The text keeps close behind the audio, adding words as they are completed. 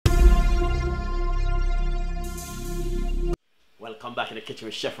Welcome back in the kitchen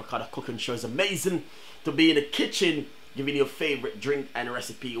with Chef Ricardo cooking show. It's amazing to be in the kitchen giving you your favorite drink and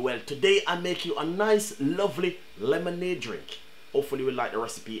recipe. Well, today I make you a nice lovely lemonade drink. Hopefully you will like the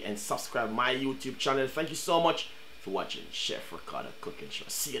recipe and subscribe my YouTube channel. Thank you so much for watching Chef Ricardo cooking show.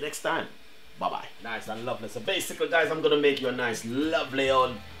 See you next time. Bye bye. Nice and lovely. So basically guys, I'm gonna make you a nice lovely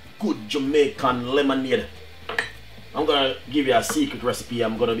old good Jamaican lemonade. I'm gonna give you a secret recipe.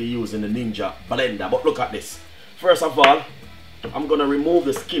 I'm gonna be using the Ninja blender, but look at this. First of all, I'm gonna remove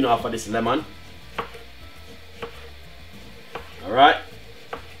the skin off of this lemon. Alright,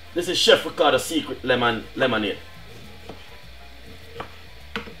 this is Chef Ricardo's secret lemonade.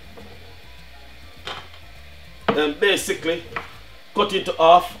 Then basically cut it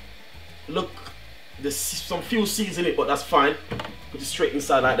off. Look, there's some few seeds in it, but that's fine. Put it straight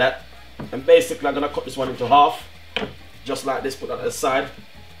inside like that. And basically I'm gonna cut this one into half, just like this. Put that aside.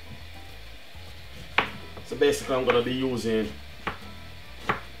 So basically I'm gonna be using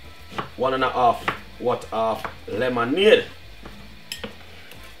 1.5 worth of lemonade.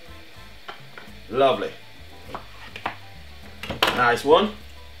 Lovely. Nice one.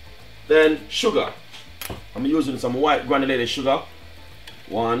 Then sugar. I'm using some white granulated sugar.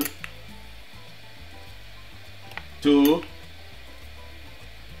 1, 2,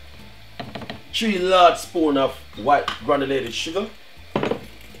 3 large spoons of white granulated sugar.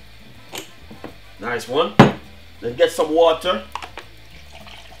 Nice one. Then get some water.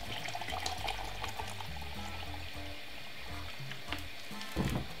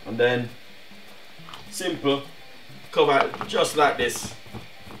 And then simple, cover it just like this.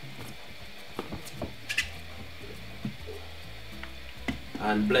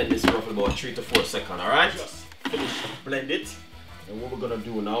 And blend this for about 3 to 4 seconds, alright? Just finish, blend it. And what we're gonna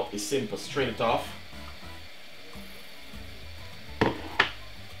do now is simple, strain it off. We're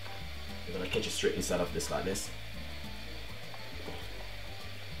gonna catch it straight inside of this like this.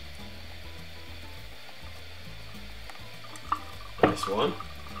 Nice one.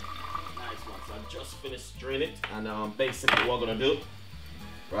 So I just finished straining it, and basically what I'm gonna do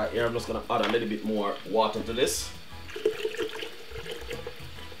right here, I'm just gonna add a little bit more water to this.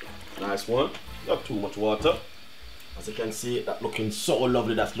 Nice one. Not too much water. As you can see, that looking so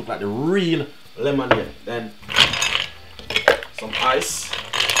lovely. That's look like the real lemonade. Then some ice.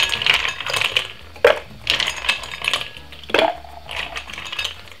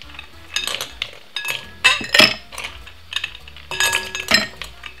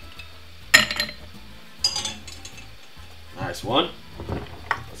 Nice one,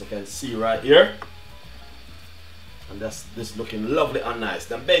 as you can see right here, and that's this looking lovely and nice.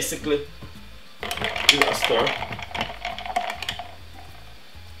 Then basically give it a stir.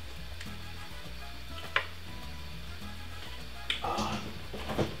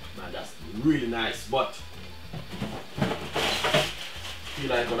 Man, that's really nice, but I feel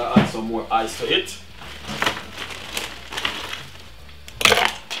like I'm gonna add some more ice to it.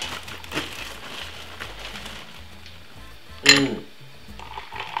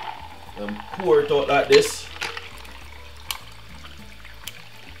 And pour it out like this.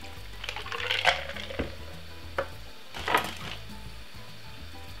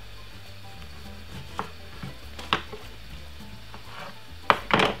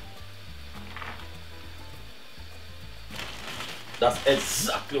 That's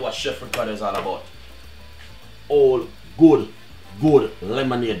exactly what Chef Ricardo is all about. All good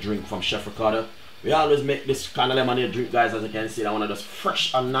lemonade drink from Chef Ricardo. We always make this kind of lemonade drink, guys, as you can see. That one is just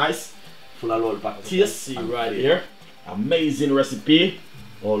fresh and nice, full of lollipop taste. See right here, amazing recipe.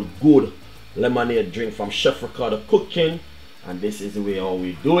 All good lemonade drink from Chef Ricardo cooking, and this is the way how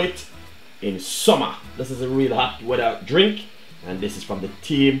we do it in summer. This is a real hot weather drink, and this is from the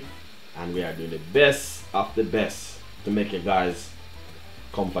team, and we are doing the best of the best to make you guys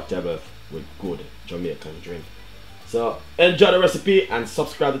comfortable with good Jamaican drink. So enjoy the recipe and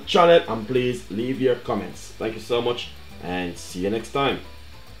subscribe to the channel, and please leave your comments. Thank you so much, and see you next time.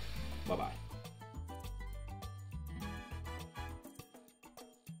 Bye bye.